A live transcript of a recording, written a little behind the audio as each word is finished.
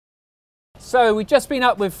So we've just been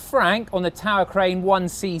up with Frank on the tower crane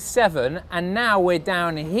 1C7 and now we're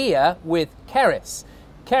down here with Cerris.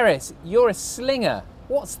 Cerris, you're a slinger.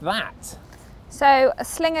 What's that? So a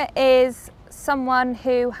slinger is someone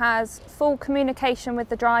who has full communication with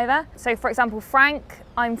the driver. So for example, Frank,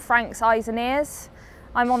 I'm Frank's eyes and ears.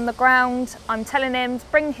 I'm on the ground, I'm telling him to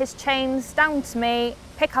bring his chains down to me,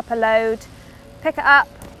 pick up a load, pick it up,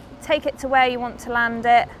 take it to where you want to land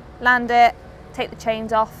it, take the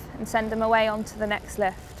chains off and send them away onto the next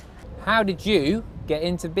lift. How did you get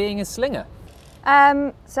into being a slinger?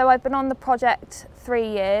 So I've been on the project 3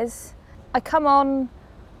 years. I come on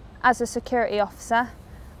as a security officer.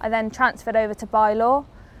 I then transferred over to BYLOR.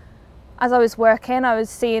 As I was working, I was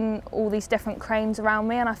seeing all these different cranes around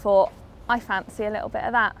me and I thought, I fancy a little bit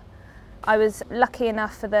of that. I was lucky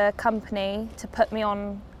enough for the company to put me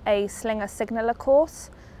on a slinger signaller course,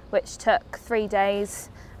 which took 3 days,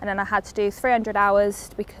 and then I had to do 300 hours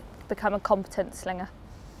to become a competent slinger.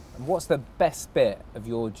 And what's the best bit of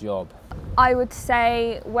your job? I would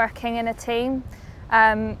say working in a team.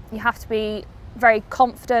 You have to be very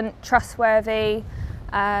confident, trustworthy,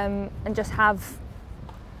 and just have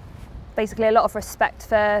basically a lot of respect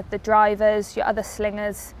for the drivers, your other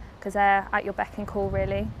slingers, because they're at your beck and call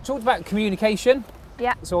really. Talked about communication.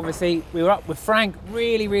 Yeah. So obviously we were up with Frank,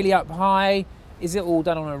 really up high. Is it all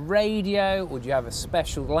done on a radio or do you have a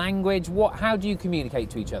special language? How do you communicate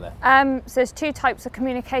to each other? So there's 2 types of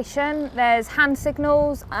communication. There's hand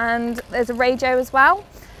signals and there's a radio as well.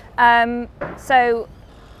 So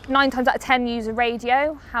 9 times out of 10 use a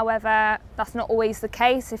radio. However, that's not always the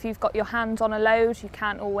case. If you've got your hands on a load, you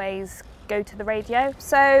can't always go to the radio.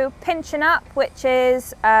 So pinching up, which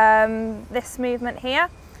is this movement here.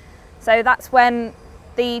 So that's when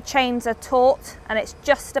the chains are taut and it's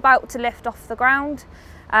just about to lift off the ground.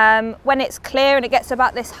 When it's clear and it gets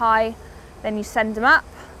about this high, then you send them up.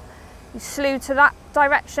 You slew to that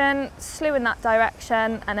direction, slew in that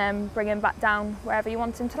direction, and then bring him back down wherever you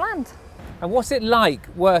want him to land. And what's it like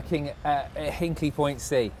working at Hinkley Point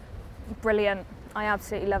C? Brilliant. I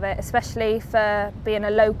absolutely love it, especially for being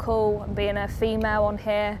a local and being a female on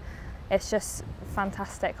here. It's just a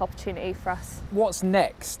fantastic opportunity for us. What's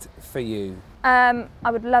next for you?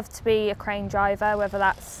 I would love to be a crane driver, whether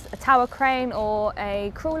that's a tower crane or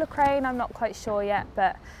a crawler crane. I'm not quite sure yet,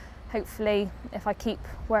 but hopefully if I keep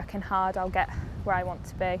working hard, I'll get where I want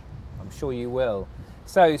to be. I'm sure you will.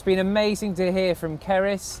 So it's been amazing to hear from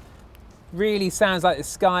Cerris. Really sounds like the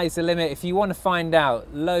sky's the limit. If you want to find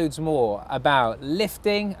out loads more about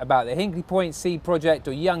lifting, about the Hinkley Point C project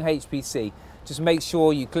or Young HPC, just make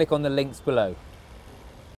sure you click on the links below.